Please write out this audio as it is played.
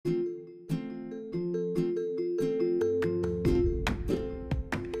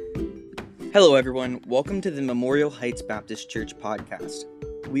Hello, everyone. Welcome to the Memorial Heights Baptist Church podcast.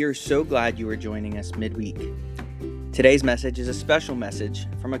 We are so glad you are joining us midweek. Today's message is a special message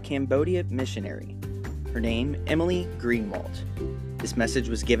from a Cambodia missionary. Her name, Emily Greenwald. This message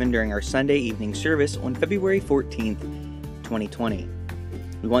was given during our Sunday evening service on February 14th, 2020.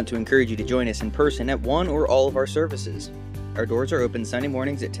 We want to encourage you to join us in person at one or all of our services. Our doors are open Sunday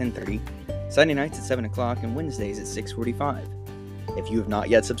mornings at 10:30, Sunday nights at 7 o'clock, and Wednesdays at 6:45. If you have not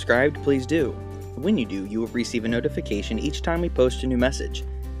yet subscribed, please do. When you do, you will receive a notification each time we post a new message.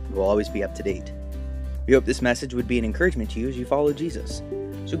 We will always be up to date. We hope this message would be an encouragement to you as you follow Jesus.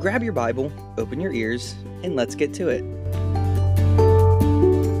 So grab your Bible, open your ears, and let's get to it.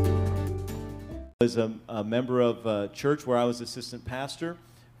 I was a member of a church where I was assistant pastor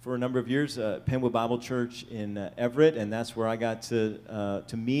for a number of years, Penwood Bible Church in Everett, and that's where I got to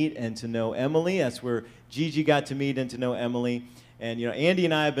meet and to know Emily. That's where Gigi got to meet and to know Emily. And Andy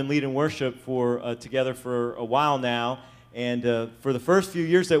and I have been leading worship together for a while now. And for the first few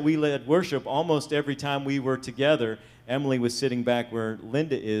years that we led worship, almost every time we were together, Emily was sitting back where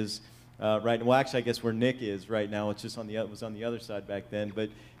Linda is right now. Well, actually, I guess where Nick is right now. It was on the other side back then. But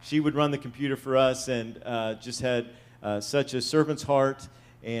she would run the computer for us and just had such a servant's heart.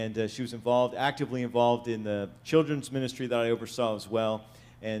 And she was actively involved in the children's ministry that I oversaw as well.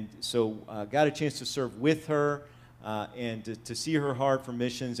 And so got a chance to serve with her and to see her heart for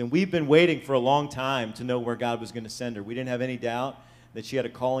missions. And we've been waiting for a long time to know where God was going to send her. We didn't have any doubt that she had a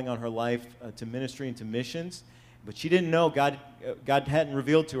calling on her life to ministry and to missions. But she didn't know God hadn't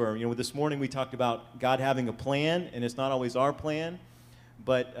revealed to her. This morning we talked about God having a plan, and it's not always our plan.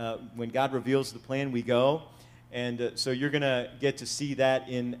 But when God reveals the plan, we go. And so you're going to get to see that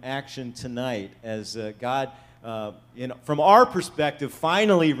in action tonight as God, from our perspective,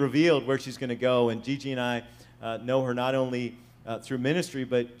 finally revealed where she's going to go. And Gigi and I know her not only through ministry,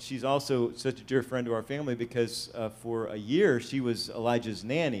 but she's also such a dear friend to our family because for a year she was Elijah's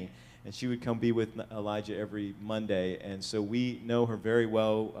nanny. And she would come be with Elijah every Monday. And so we know her very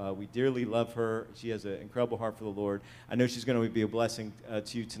well. We dearly love her. She has an incredible heart for the Lord. I know she's going to be a blessing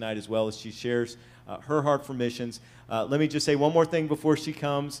to you tonight as well as she shares her heart for missions. Let me just say one more thing before she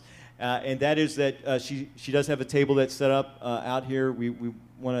comes, and that is that she does have a table that's set up out here. We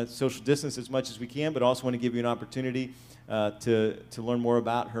want to social distance as much as we can, but also want to give you an opportunity to learn more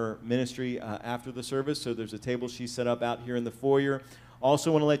about her ministry after the service. So there's a table she's set up out here in the foyer.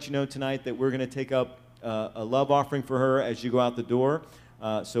 Also want to let you know tonight that we're going to take up a love offering for her as you go out the door.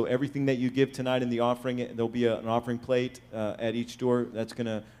 So everything that you give tonight in the offering, there'll be an offering plate at each door that's going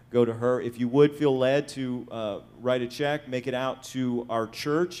to go to her. If you would feel led to write a check, make it out to our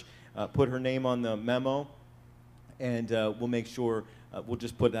church, put her name on the memo, and we'll make sure, we'll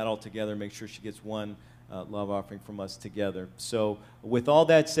just put that all together, make sure she gets one love offering from us together. So with all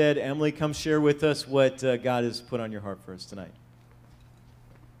that said, Emily, come share with us what God has put on your heart for us tonight.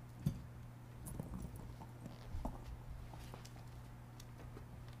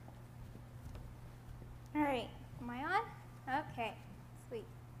 All right, am I on? Okay, sweet.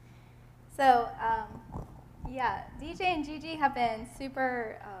 So, DJ and Gigi have been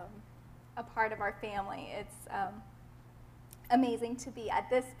super a part of our family. It's amazing to be at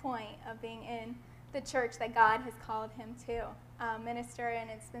this point of being in the church that God has called him to minister, and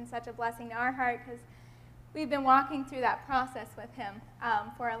it's been such a blessing to our heart because we've been walking through that process with him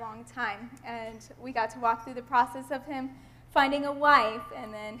for a long time, and we got to walk through the process of him finding a wife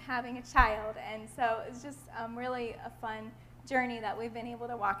and then having a child, and so it's just really a fun journey that we've been able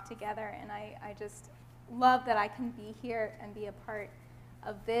to walk together, and I just love that I can be here and be a part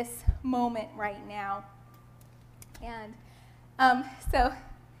of this moment right now. And so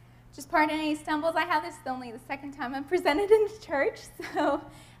just pardon any stumbles I have. This is only the second time I'm presented in church, so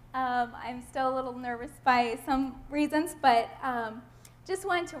I'm still a little nervous by some reasons, but just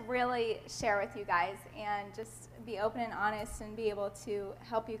wanted to really share with you guys and just be open and honest and be able to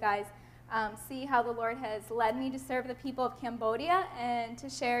help you guys see how the Lord has led me to serve the people of Cambodia and to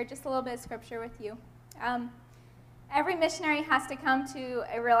share just a little bit of scripture with you. Every missionary has to come to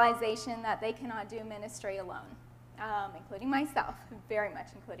a realization that they cannot do ministry alone, including myself, very much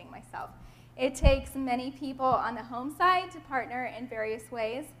including myself. It takes many people on the home side to partner in various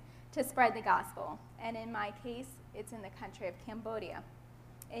ways to spread the gospel. And in my case, it's in the country of Cambodia.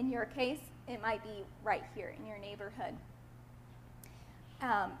 In your case, it might be right here in your neighborhood.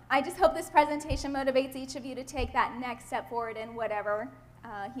 I just hope this presentation motivates each of you to take that next step forward in whatever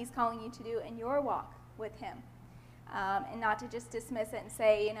he's calling you to do in your walk with him. And not to just dismiss it and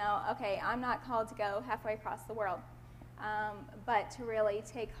say, okay, I'm not called to go halfway across the world. but to really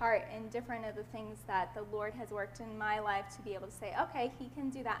take heart in different of the things that the Lord has worked in my life to be able to say, okay, he can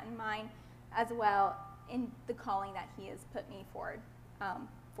do that in mine as well in the calling that he has put me forward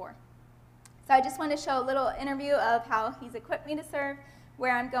for. So I just want to show a little interview of how he's equipped me to serve,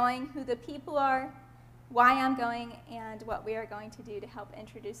 where I'm going, who the people are, why I'm going, and what we are going to do to help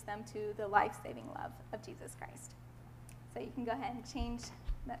introduce them to the life-saving love of Jesus Christ. So you can go ahead and change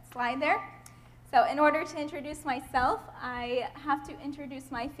that slide there. So in order to introduce myself, I have to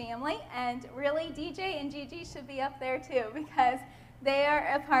introduce my family, and really DJ and Gigi should be up there too, because they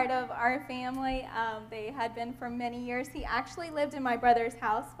are a part of our family. They had been for many years. He actually lived in my brother's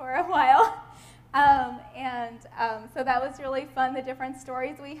house for a while, so that was really fun, the different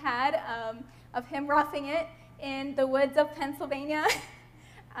stories we had of him roughing it in the woods of Pennsylvania.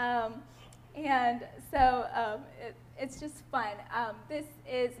 It's just fun. This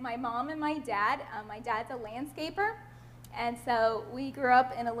is my mom and my dad. My dad's a landscaper, and so we grew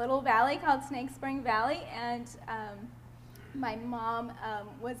up in a little valley called Snake Spring Valley, and my mom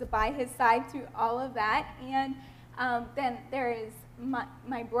was by his side through all of that. And then there is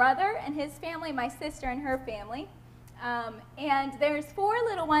my brother and his family, my sister and her family. And there's 4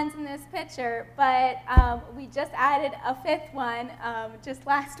 little ones in this picture, but we just added a 5th one just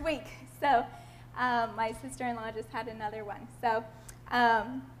last week. So my sister-in-law just had another one. So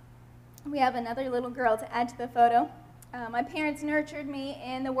we have another little girl to add to the photo. My parents nurtured me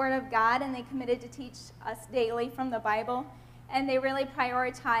in the Word of God, and they committed to teach us daily from the Bible, and they really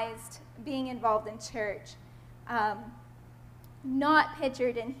prioritized being involved in church. Not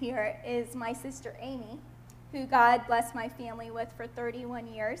pictured in here is my sister Amy, who God blessed my family with for 31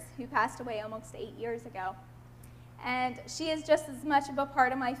 years, who passed away almost 8 years ago. And she is just as much of a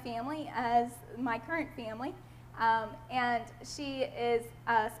part of my family as my current family. And she is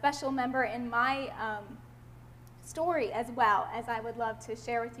a special member in my story as well, as I would love to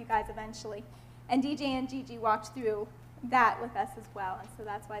share with you guys eventually. And DJ and Gigi walked through that with us as well, and so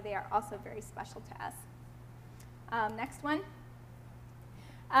that's why they are also very special to us. Next one.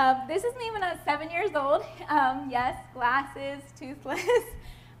 This is me when I was 7 years old. Yes, glasses, toothless,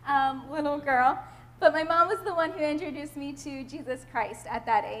 little girl. But my mom was the one who introduced me to Jesus Christ at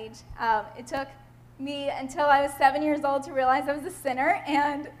that age. It took me until I was 7 years old to realize I was a sinner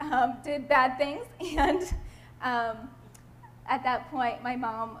and did bad things. And at that point, my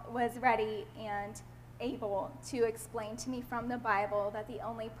mom was ready and able to explain to me from the Bible that the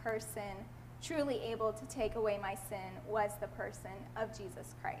only person truly able to take away my sin was the person of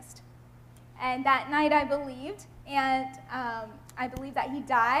Jesus Christ. And that night I believed, and I believed that he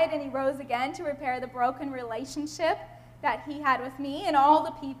died and he rose again to repair the broken relationship that he had with me and all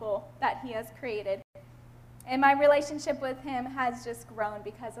the people that he has created. And my relationship with him has just grown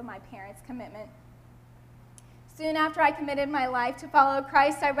because of my parents' commitment. Soon after I committed my life to follow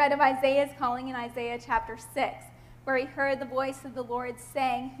Christ, I read of Isaiah's calling in Isaiah chapter 6, where he heard the voice of the Lord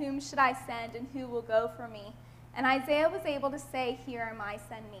saying, "Whom should I send and who will go for me?" And Isaiah was able to say, "Here am I,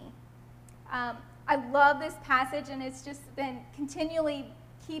 send me." I love this passage, and it's just been continually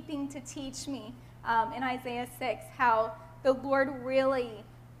keeping to teach me in Isaiah 6 how the Lord really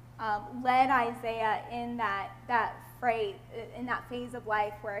led Isaiah in that phase of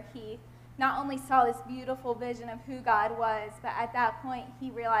life where he not only saw this beautiful vision of who God was, but at that point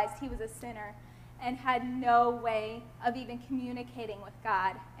he realized he was a sinner and had no way of even communicating with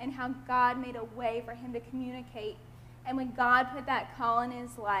God, and how God made a way for him to communicate. And when God put that call in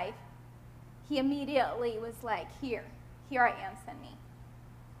his life, he immediately was like, here I am, send me.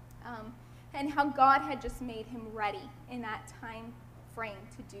 And how God had just made him ready in that time frame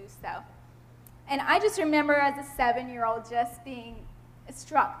to do so. And I just remember as a 7-year-old just being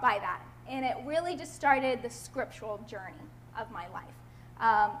struck by that. And it really just started the scriptural journey of my life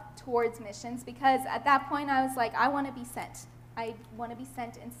towards missions, because at that point I was like, I want to be sent. I want to be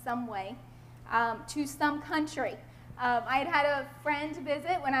sent in some way to some country. I had a friend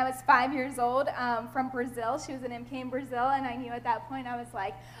visit when I was 5 years old from Brazil. She was an MK in Brazil, and I knew at that point, I was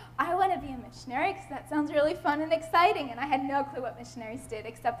like, I want to be a missionary because that sounds really fun and exciting. And I had no clue what missionaries did,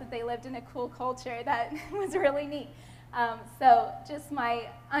 except that they lived in a cool culture that was really neat. So just my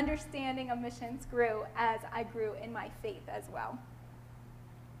understanding of missions grew as I grew in my faith as well.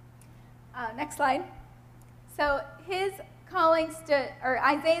 Next slide. So his calling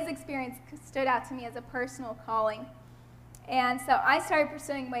Isaiah's experience stood out to me as a personal calling. And so I started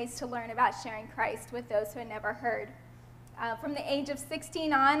pursuing ways to learn about sharing Christ with those who had never heard. From the age of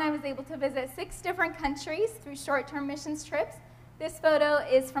 16 on, I was able to visit 6 different countries through short-term missions trips. This photo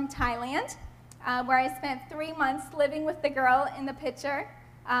is from Thailand, where I spent 3 months living with the girl in the picture.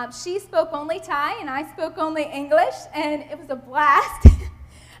 She spoke only Thai, and I spoke only English, and it was a blast.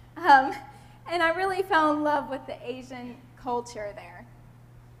 And I really fell in love with the Asian culture there.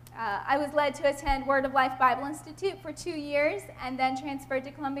 I was led to attend Word of Life Bible Institute for 2 years and then transferred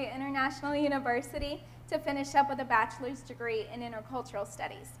to Columbia International University to finish up with a bachelor's degree in intercultural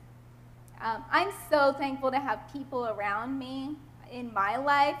studies. I'm so thankful to have people around me in my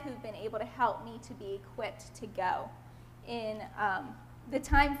life who've been able to help me to be equipped to go in the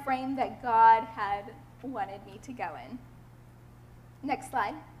time frame that God had wanted me to go in. Next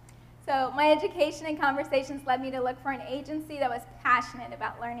slide. So my education and conversations led me to look for an agency that was passionate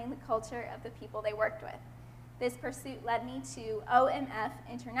about learning the culture of the people they worked with. This pursuit led me to OMF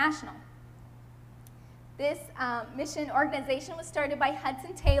International. This mission organization was started by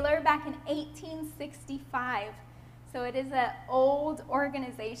Hudson Taylor back in 1865. So it is an old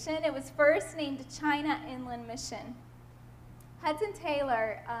organization. It was first named China Inland Mission. Hudson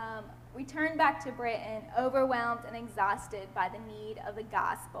Taylor returned back to Britain overwhelmed and exhausted by the need of the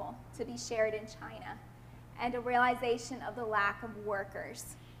gospel to be shared in China and a realization of the lack of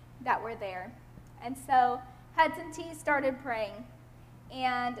workers that were there. And so Hudson T started praying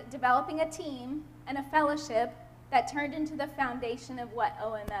and developing a team and a fellowship that turned into the foundation of what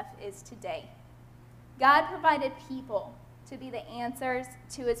OMF is today. God provided people to be the answers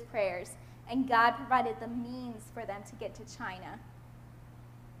to his prayers, and God provided the means for them to get to China.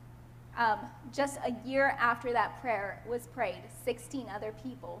 Just a year after that prayer was prayed, 16 other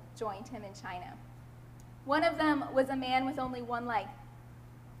people joined him in China. One of them was a man with only one leg.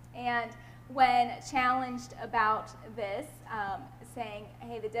 And when challenged about this, saying,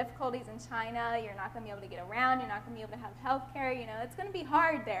 hey, the difficulties in China, you're not going to be able to get around, you're not going to be able to have health care, it's going to be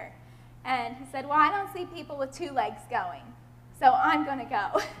hard there. And he said, well, I don't see people with 2 legs going, so I'm going to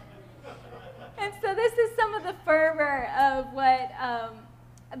go. And so this is some of the fervor of what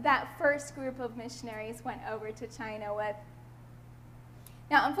that first group of missionaries went over to China with.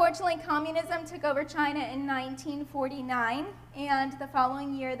 Now, unfortunately, communism took over China in 1949, and the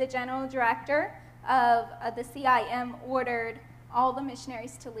following year, the general director of the CIM ordered all the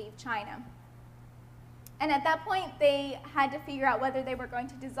missionaries to leave China. And at that point, they had to figure out whether they were going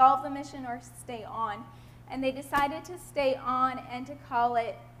to dissolve the mission or stay on. And they decided to stay on and to call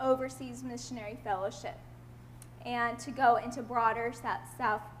it Overseas Missionary Fellowship and to go into broader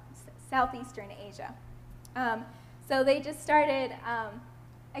Southeastern Asia. So they just started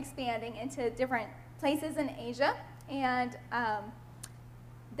expanding into different places in Asia, and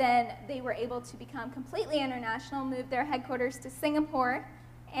then they were able to become completely international, move their headquarters to Singapore,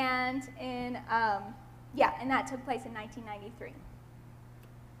 and and that took place in 1993.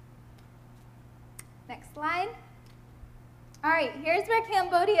 Next slide. All right, here's where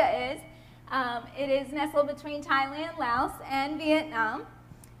Cambodia is. It is nestled between Thailand, Laos, and Vietnam.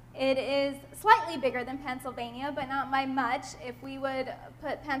 It is slightly bigger than Pennsylvania, but not by much. If we would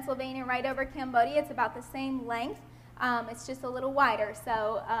put Pennsylvania right over Cambodia, it's about the same length. It's just a little wider.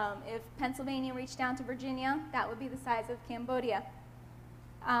 So if Pennsylvania reached down to Virginia, that would be the size of Cambodia.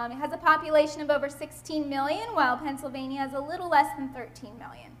 It has a population of over 16 million, while Pennsylvania has a little less than 13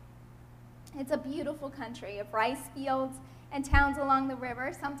 million. It's a beautiful country of rice fields and towns along the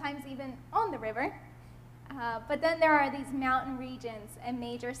river, sometimes even on the river. But then there are these mountain regions and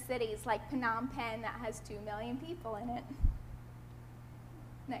major cities like Phnom Penh that has 2 million people in it.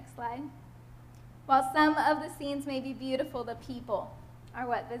 Next slide. While some of the scenes may be beautiful, the people are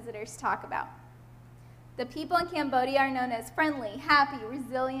what visitors talk about. The people in Cambodia are known as friendly, happy,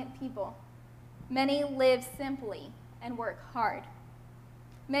 resilient people. Many live simply and work hard.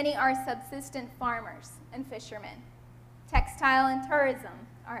 Many are subsistent farmers and fishermen. Textile and tourism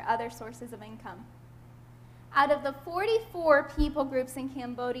are other sources of income. Out of the 44 people groups in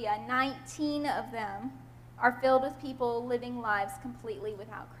Cambodia, 19 of them are filled with people living lives completely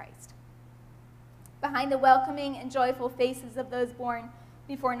without Christ. Behind the welcoming and joyful faces of those born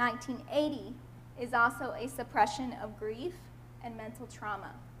before 1980 is also a suppression of grief and mental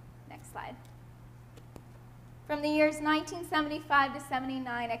trauma. Next slide. From the years 1975 to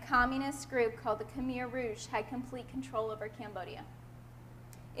 79, a communist group called the Khmer Rouge had complete control over Cambodia.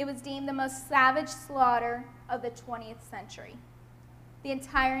 It was deemed the most savage slaughter of the 20th century. The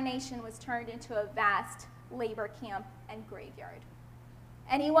entire nation was turned into a vast labor camp and graveyard.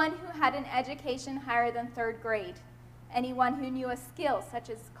 Anyone who had an education higher than 3rd grade, anyone who knew a skill such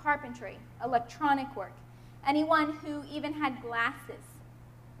as carpentry, electronic work, anyone who even had glasses,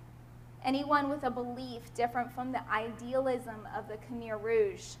 anyone with a belief different from the idealism of the Khmer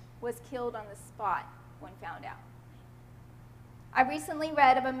Rouge was killed on the spot when found out. I recently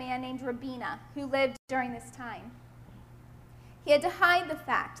read of a man named Rabina who lived during this time. He had to hide the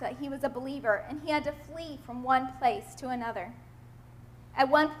fact that he was a believer, and he had to flee from one place to another. At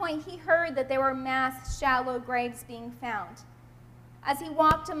one point, he heard that there were mass shallow graves being found. As he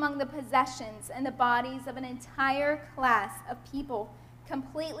walked among the possessions and the bodies of an entire class of people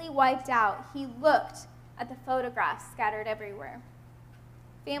completely wiped out, he looked at the photographs scattered everywhere.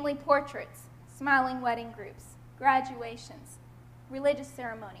 Family portraits, smiling wedding groups, graduations, religious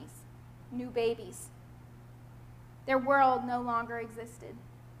ceremonies, new babies. Their world no longer existed.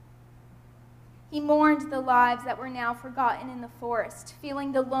 He mourned the lives that were now forgotten in the forest,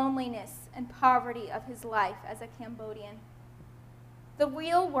 feeling the loneliness and poverty of his life as a Cambodian. The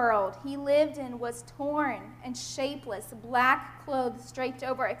real world he lived in was torn and shapeless, black clothes draped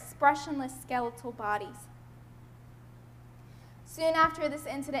over expressionless skeletal bodies. Soon after this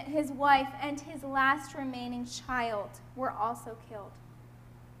incident, his wife and his last remaining child were also killed.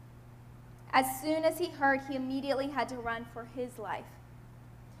 As soon as he heard, he immediately had to run for his life.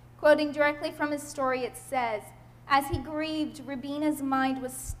 Quoting directly from his story, it says, "As he grieved, Rabina's mind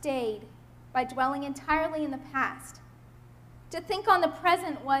was stayed by dwelling entirely in the past. To think on the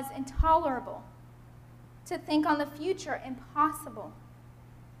present was intolerable. To think on the future, impossible.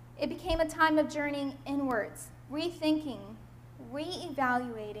 It became a time of journeying inwards, rethinking,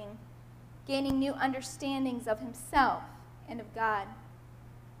 re-evaluating, gaining new understandings of himself and of God."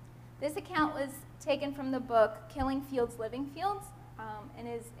 This account was taken from the book Killing Fields, Living Fields, and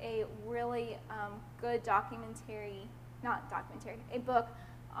is a really good a book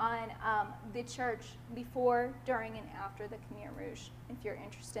on the church before, during, and after the Khmer Rouge, if you're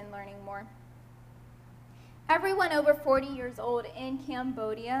interested in learning more. Everyone over 40 years old in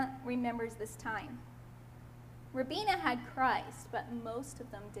Cambodia remembers this time. Rabina had Christ, but most of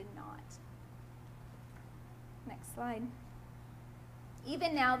them did not. Next slide.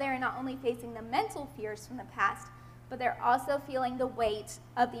 Even now, they are not only facing the mental fears from the past, but they're also feeling the weight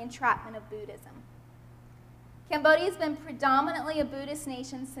of the entrapment of Buddhism. Cambodia has been predominantly a Buddhist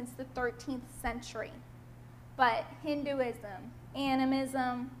nation since the 13th century, but Hinduism,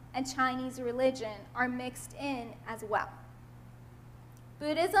 animism, and Chinese religion are mixed in as well.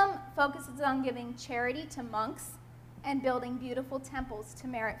 Buddhism focuses on giving charity to monks and building beautiful temples to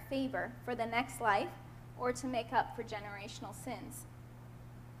merit favor for the next life or to make up for generational sins.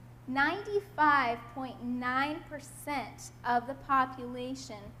 95.9% of the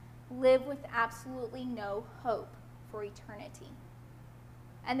population live with absolutely no hope for eternity.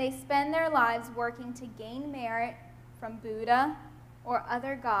 And they spend their lives working to gain merit from Buddha or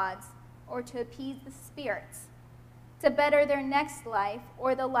other gods, or to appease the spirits, to better their next life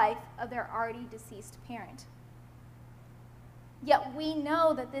or the life of their already deceased parent. Yet we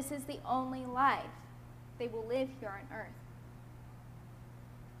know that this is the only life they will live here on earth.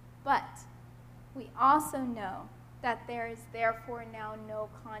 But we also know that there is therefore now no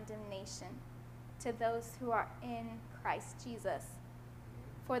condemnation to those who are in Christ Jesus.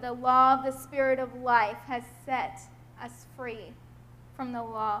 For the law of the Spirit of life has set us free from the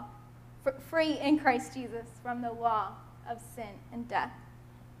law, free in Christ Jesus from the law of sin and death.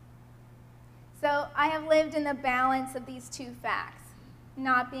 So I have lived in the balance of these two facts,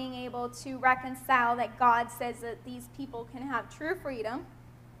 not being able to reconcile that God says that these people can have true freedom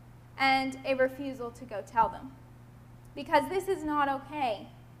and a refusal to go tell them. Because this is not okay.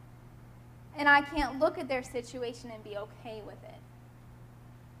 And I can't look at their situation and be okay with it.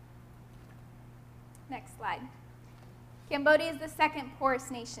 Next slide. Cambodia is the second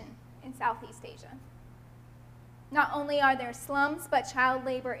poorest nation in Southeast Asia. Not only are there slums, but child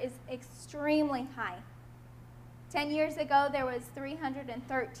labor is extremely high. 10 years ago, there was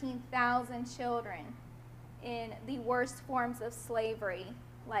 313,000 children in the worst forms of slavery,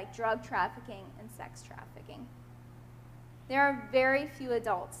 like drug trafficking and sex trafficking. There are very few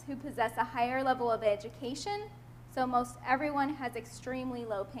adults who possess a higher level of education, so most everyone has extremely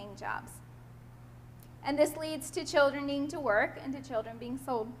low-paying jobs. And this leads to children needing to work and to children being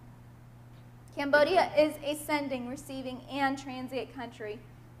sold. Cambodia is a sending, receiving, and transient country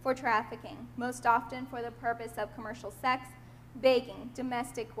for trafficking, most often for the purpose of commercial sex, begging,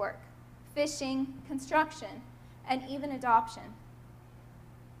 domestic work, fishing, construction, and even adoption.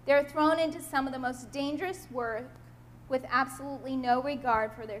 They're thrown into some of the most dangerous work with absolutely no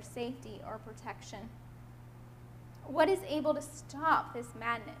regard for their safety or protection. What is able to stop this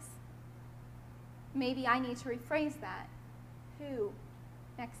madness? Maybe I need to rephrase that. Who?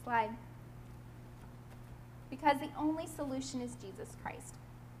 Next slide. Because the only solution is Jesus Christ.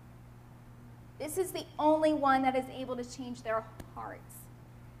 This is the only one that is able to change their hearts,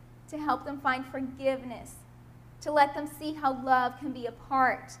 to help them find forgiveness, to let them see how love can be a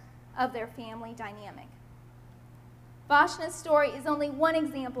part of their family dynamic. Vashna's story is only one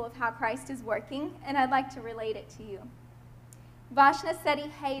example of how Christ is working, and I'd like to relate it to you. Vashna said he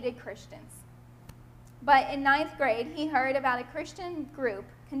hated Christians. But in 9th grade, he heard about a Christian group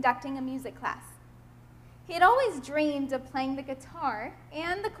conducting a music class. He had always dreamed of playing the guitar,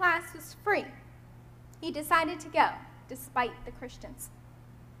 and the class was free. He decided to go, despite the Christians,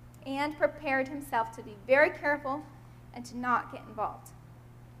 and prepared himself to be very careful and to not get involved.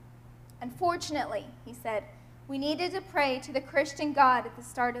 Unfortunately, he said, we needed to pray to the Christian God at the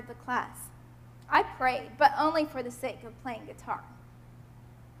start of the class. I prayed, but only for the sake of playing guitar.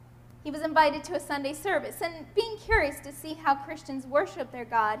 He was invited to a Sunday service, and being curious to see how Christians worship their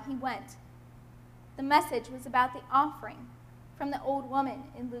God, he went. The message was about the offering from the old woman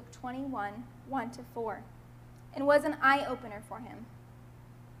in Luke 21, 1-4, and was an eye-opener for him.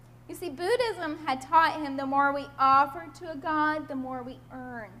 You see, Buddhism had taught him the more we offer to a God, the more we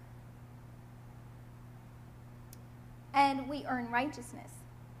earn. And we earn righteousness.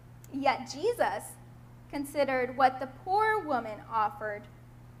 Yet Jesus considered what the poor woman offered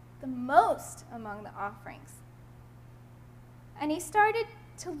the most among the offerings. And he started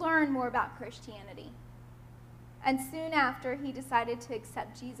to learn more about Christianity. And soon after, he decided to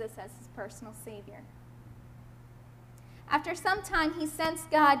accept Jesus as his personal Savior. After some time, he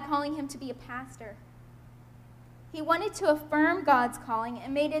sensed God calling him to be a pastor. He wanted to affirm God's calling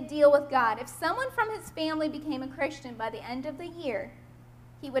and made a deal with God. If someone from his family became a Christian by the end of the year,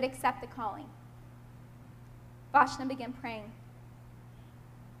 he would accept the calling. Vashna began praying.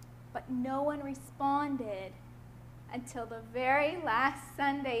 But no one responded until the very last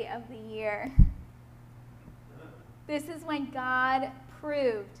Sunday of the year. This is when God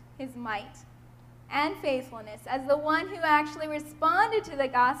proved his might and faithfulness, as the one who actually responded to the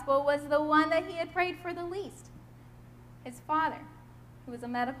gospel was the one that he had prayed for the least. His father, who was a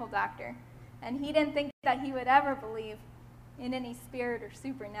medical doctor, and he didn't think that he would ever believe in any spirit or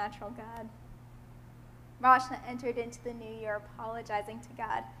supernatural God. Vashna entered into the new year apologizing to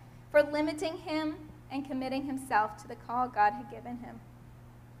God for limiting him and committing himself to the call God had given him.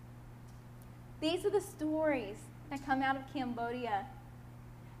 These are the stories that come out of Cambodia,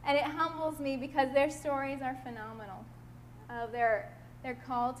 and it humbles me because their stories are phenomenal of their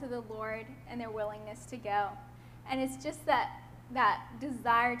call to the Lord and their willingness to go. And it's just that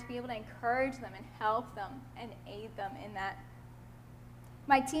desire to be able to encourage them and help them and aid them in that.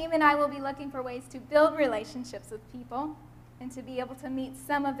 My team and I will be looking for ways to build relationships with people and to be able to meet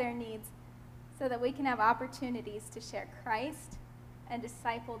some of their needs so that we can have opportunities to share Christ and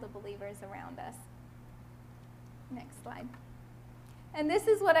disciple the believers around us. Next slide. And this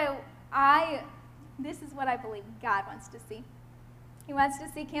is what I believe God wants to see. He wants to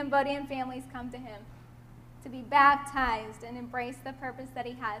see Cambodian families come to him, to be baptized and embrace the purpose that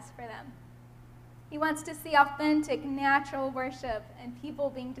he has for them. He wants to see authentic, natural worship and people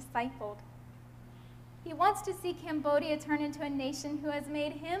being discipled. He wants to see Cambodia turn into a nation who has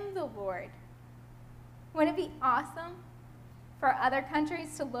made him the Lord. Wouldn't it be awesome for other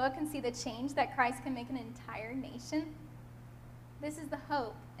countries to look and see the change that Christ can make an entire nation? This is the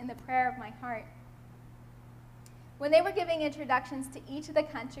hope and the prayer of my heart. When they were giving introductions to each of the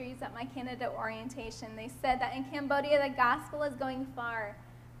countries at my Canada orientation, they said that in Cambodia the gospel is going far,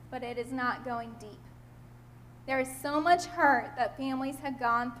 but it is not going deep. There is so much hurt that families have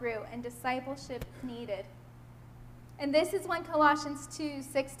gone through and discipleship needed. And this is when Colossians 2,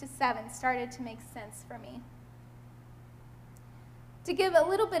 6-7 started to make sense for me. To give a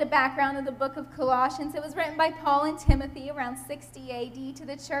little bit of background of the book of Colossians, it was written by Paul and Timothy around 60 AD to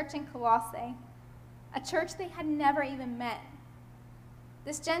the church in Colossae, a church they had never even met.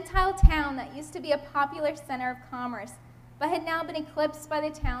 This Gentile town that used to be a popular center of commerce, but had now been eclipsed by the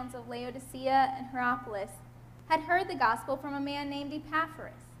towns of Laodicea and Hierapolis, had heard the gospel from a man named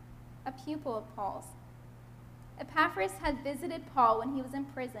Epaphras, a pupil of Paul's. Epaphras had visited Paul when he was in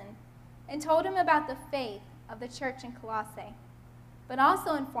prison and told him about the faith of the church in Colossae, but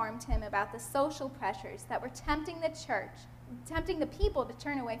also informed him about the social pressures that were tempting the people to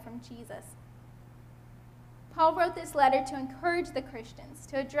turn away from Jesus. Paul wrote this letter to encourage the Christians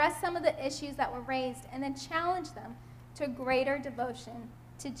to address some of the issues that were raised and then challenge them to a greater devotion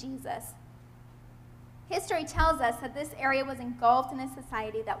to Jesus. History tells us that this area was engulfed in a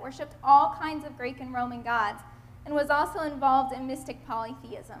society that worshipped all kinds of Greek and Roman gods and was also involved in mystic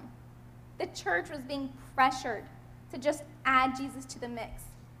polytheism. The church was being pressured to just add Jesus to the mix,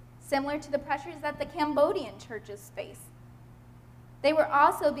 similar to the pressures that the Cambodian churches face. They were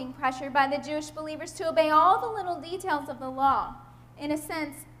also being pressured by the Jewish believers to obey all the little details of the law, in a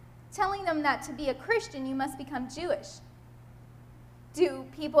sense, telling them that to be a Christian, you must become Jewish. Do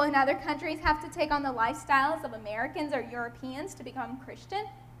people in other countries have to take on the lifestyles of Americans or Europeans to become Christian?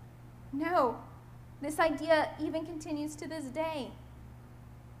 No. This idea even continues to this day.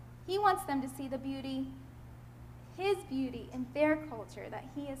 He wants them to see the beauty, his beauty in their culture that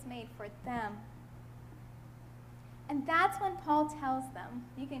he has made for them. And that's when Paul tells them,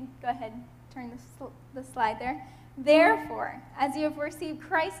 you can go ahead and turn the slide there. Therefore, as you have received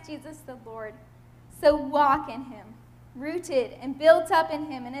Christ Jesus the Lord, so walk in him, rooted and built up in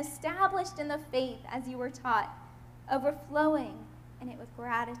him and established in the faith as you were taught, overflowing in it with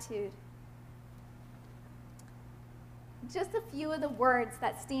gratitude. Just a few of the words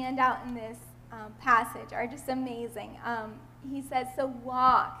that stand out in this passage are just amazing. He says, so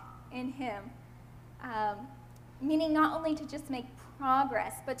walk in him, meaning not only to just make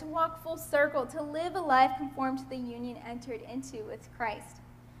progress, but to walk full circle, to live a life conformed to the union entered into with Christ.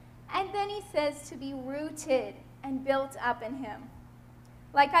 And then he says to be rooted and built up in him.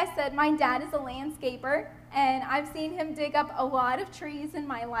 Like I said, my dad is a landscaper, and I've seen him dig up a lot of trees in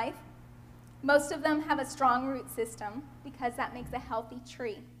my life. Most of them have a strong root system because that makes a healthy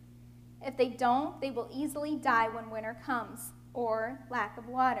tree. If they don't, they will easily die when winter comes or lack of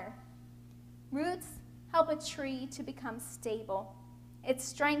water. Roots help a tree to become stable. It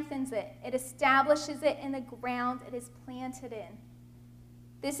strengthens it. It establishes it in the ground it is planted in.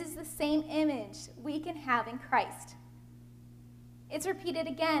 This is the same image we can have in Christ. It's repeated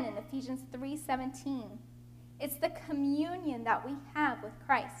again in Ephesians 3:17. It's the communion that we have with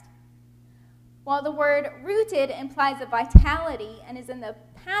Christ. While the word rooted implies a vitality and is in the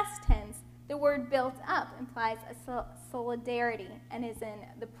past tense, the word built up implies a solidarity and is in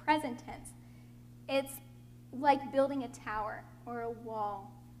the present tense. It's like building a tower or a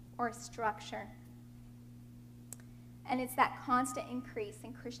wall or a structure. And it's that constant increase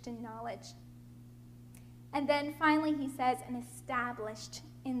in Christian knowledge. And then finally he says, and established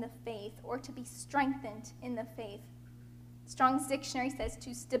in the faith, or to be strengthened in the faith. Strong's dictionary says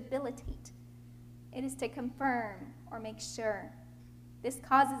to stabilitate. It is to confirm or make sure. This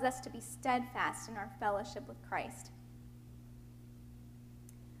causes us to be steadfast in our fellowship with Christ.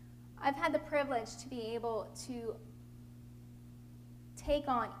 I've had the privilege to be able to take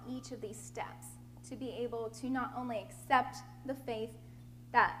on each of these steps, to be able to not only accept the faith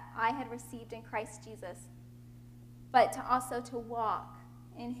that I had received in Christ Jesus, but to also to walk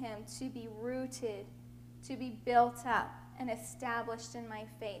in him, to be rooted, to be built up and established in my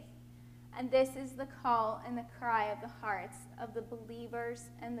faith. And this is the call and the cry of the hearts of the believers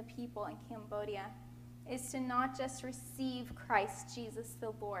and the people in Cambodia, is to not just receive Christ Jesus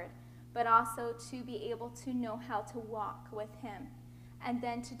the Lord, but also to be able to know how to walk with him. And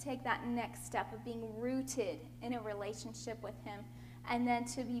then to take that next step of being rooted in a relationship with him, and then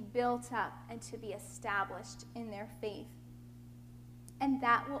to be built up and to be established in their faith. And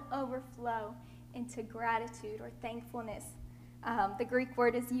that will overflow into gratitude or thankfulness. The Greek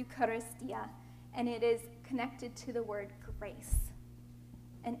word is Eucharistia, and it is connected to the word grace,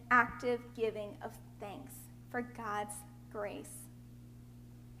 an active giving of thanks for God's grace.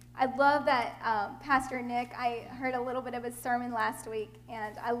 I love that Pastor Nick, I heard a little bit of his sermon last week,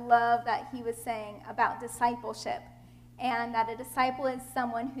 and I love that he was saying about discipleship, and that a disciple is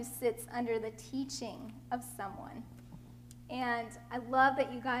someone who sits under the teaching of someone. And I love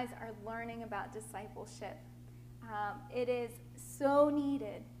that you guys are learning about discipleship. It is so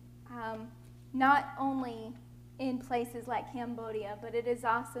needed, not only in places like Cambodia, but it is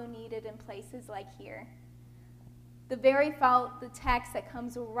also needed in places like here. The text that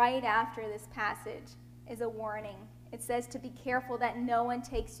comes right after this passage is a warning. It says to be careful that no one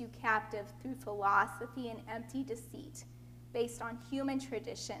takes you captive through philosophy and empty deceit, based on human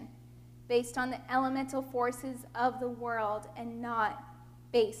tradition, based on the elemental forces of the world, and not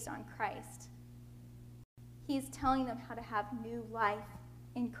based on Christ. He is telling them how to have new life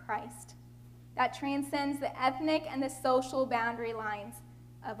in Christ that transcends the ethnic and the social boundary lines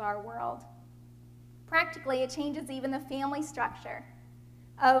of our world. Practically, it changes even the family structure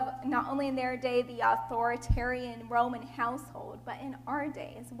of not only in their day the authoritarian Roman household, but in our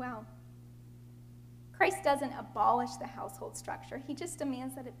day as well. Christ doesn't abolish the household structure. He just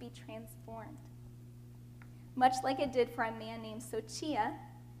demands that it be transformed, much like it did for a man named Sochia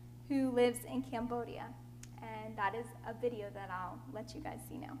who lives in Cambodia. And that is a video that I'll let you guys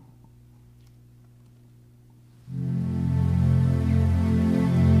see now.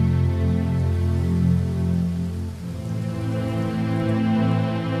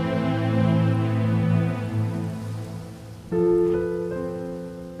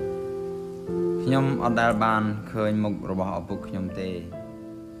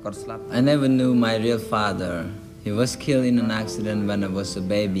 I never knew my real father. He was killed in an accident when I was a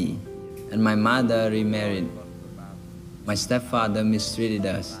baby, and my mother remarried. My stepfather mistreated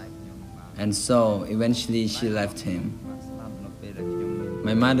us, and so eventually she left him.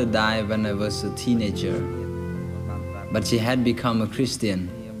 My mother died when I was a teenager, but she had become a Christian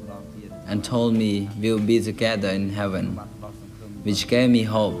and told me we'll be together in heaven, which gave me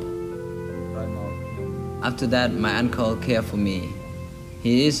hope. After that, my uncle cared for me.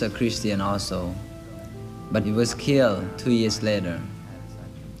 He is a Christian also, but he was killed 2 years later.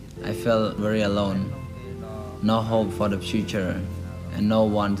 I felt very alone, no hope for the future, and no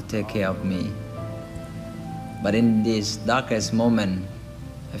one to take care of me. But in this darkest moment,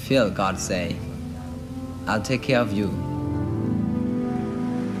 I feel God say, I'll take care of you.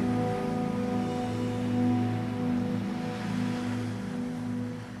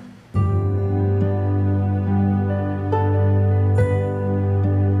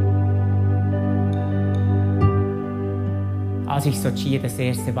 Als ich Sochie das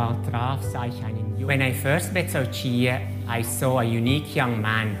erste Mal traf, sah ich einen Jungen. When I first met Sochie, I saw a unique young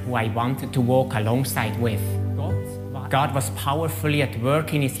man who I wanted to walk alongside with. God was powerfully at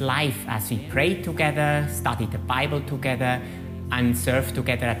work in his life as we prayed together, studied the Bible together, and served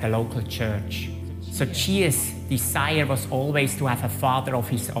together at the local church. Sochie's desire was always to have a father of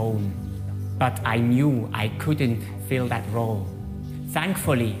his own, but I knew I couldn't fill that role.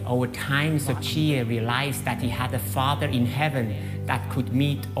 Thankfully, over time, Sochie realized that he had a Father in heaven that could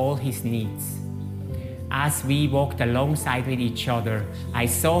meet all his needs. As we walked alongside with each other, I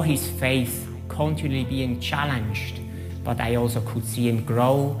saw his faith continually being challenged, but I also could see him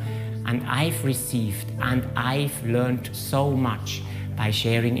grow, and I've received and I've learned so much by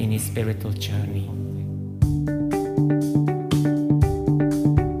sharing in his spiritual journey.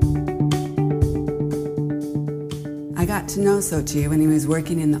 I got to know Sochie when he was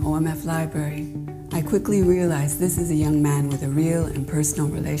working in the OMF library. I quickly realized this is a young man with a real and personal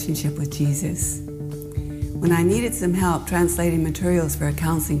relationship with Jesus. When I needed some help translating materials for a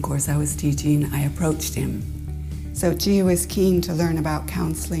counseling course I was teaching, I approached him. Sochie was keen to learn about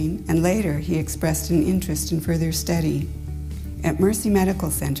counseling, and later he expressed an interest in further study. At Mercy Medical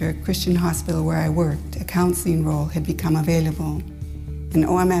Center, a Christian hospital where I worked, a counseling role had become available. An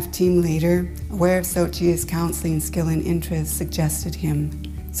OMF team leader, aware of Sochie's counseling skill and interest, suggested him.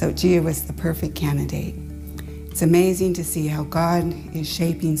 Sochie was the perfect candidate. It's amazing to see how God is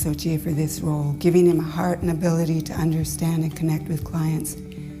shaping Sochie for this role, giving him a heart and ability to understand and connect with clients,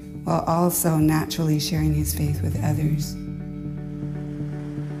 while also naturally sharing his faith with others.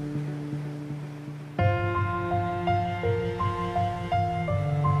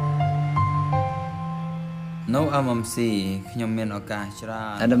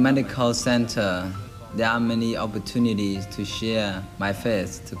 At the medical center, there are many opportunities to share my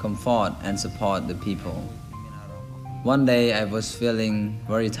faith, to comfort and support the people. One day I was feeling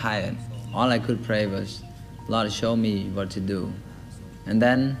very tired. All I could pray was, Lord, show me what to do. And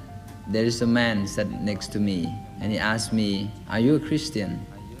then there is a man sat next to me, and he asked me, are you a Christian?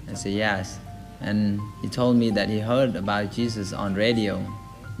 I said, yes. And he told me that he heard about Jesus on radio,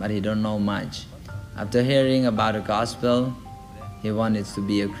 but he don't know much. After hearing about the gospel, he wanted to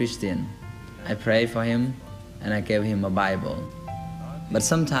be a Christian. I prayed for him, and I gave him a Bible. But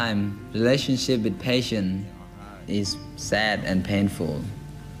sometimes relationship with patients is sad and painful,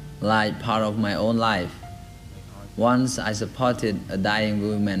 like part of my own life. Once I supported a dying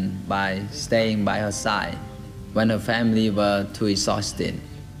woman by staying by her side when her family were too exhausted.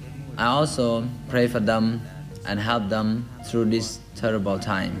 I also prayed for them and helped them through this terrible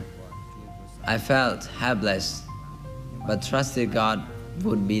time. I felt helpless, but trusted God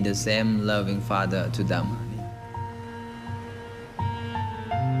would be the same loving Father to them.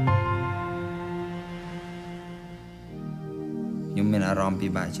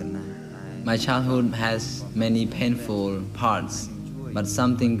 My childhood has many painful parts, but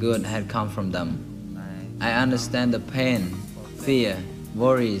something good had come from them. I understand the pain, fear,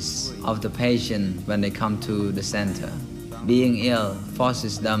 worries of the patient when they come to the center. Being ill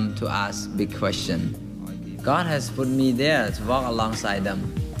forces them to ask big questions. God has put me there to walk alongside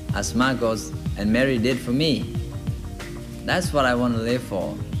them, as Marcos and Mary did for me. That's what I want to live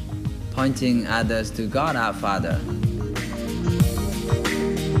for, pointing others to God our Father.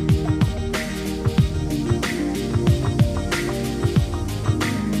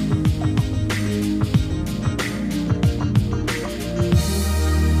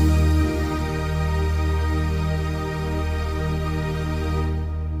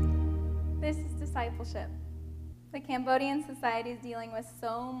 The Cambodian society is dealing with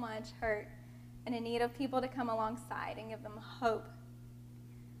so much hurt and in need of people to come alongside and give them hope.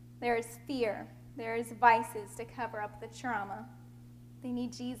 There is fear. There is vices to cover up the trauma. They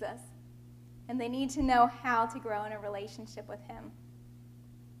need Jesus, and they need to know how to grow in a relationship with him.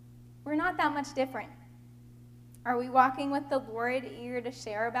 We're not that much different. Are we walking with the Lord, eager to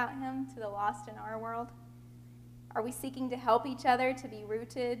share about him to the lost in our world? Are we seeking to help each other to be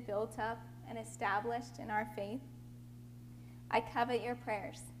rooted, built up, and established in our faith? I covet your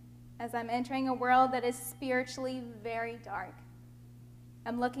prayers as I'm entering a world that is spiritually very dark.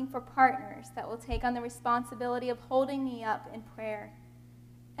 I'm looking for partners that will take on the responsibility of holding me up in prayer.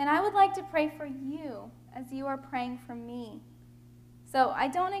 And I would like to pray for you as you are praying for me. So I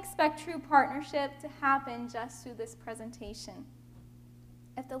don't expect true partnership to happen just through this presentation.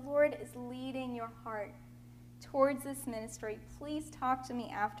 If the Lord is leading your heart towards this ministry, please talk to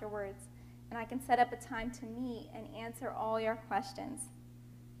me afterwards, and I can set up a time to meet and answer all your questions.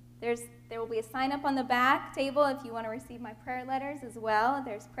 There will be a sign up on the back table if you want to receive my prayer letters as well.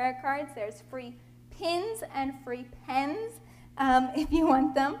 There's prayer cards, there's free pins and free pens if you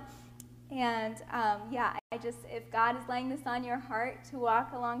want them. And if God is laying this on your heart to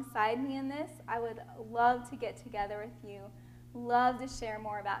walk alongside me in this, I would love to get together with you, love to share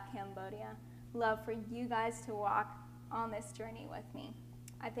more about Cambodia, love for you guys to walk on this journey with me.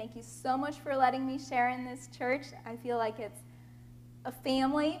 I thank you so much for letting me share in this church. I feel like it's a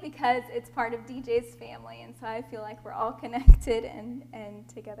family because it's part of DJ's family, and so I feel like we're all connected and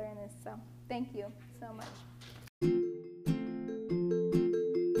together in this. So thank you so much.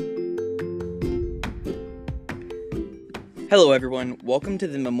 Hello, everyone. Welcome to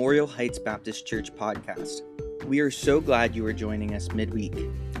the Memorial Heights Baptist Church podcast. We are so glad you are joining us midweek.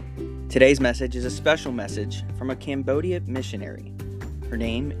 Today's message is a special message from a Cambodia missionary. Her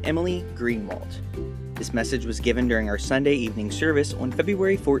name, Emily Greenwald. This message was given during our Sunday evening service on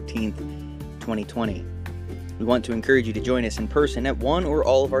February 14th, 2020. We want to encourage you to join us in person at one or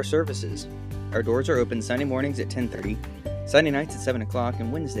all of our services. Our doors are open Sunday mornings at 10:30, Sunday nights at 7 o'clock,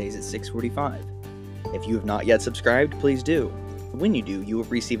 and Wednesdays at 6:45. If you have not yet subscribed, please do. When you do, you will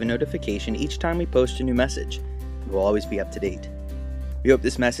receive a notification each time we post a new message. We will always be up to date. We hope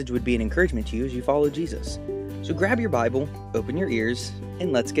this message would be an encouragement to you as you follow Jesus. So grab your Bible, open your ears,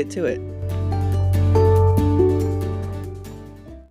 and let's get to it.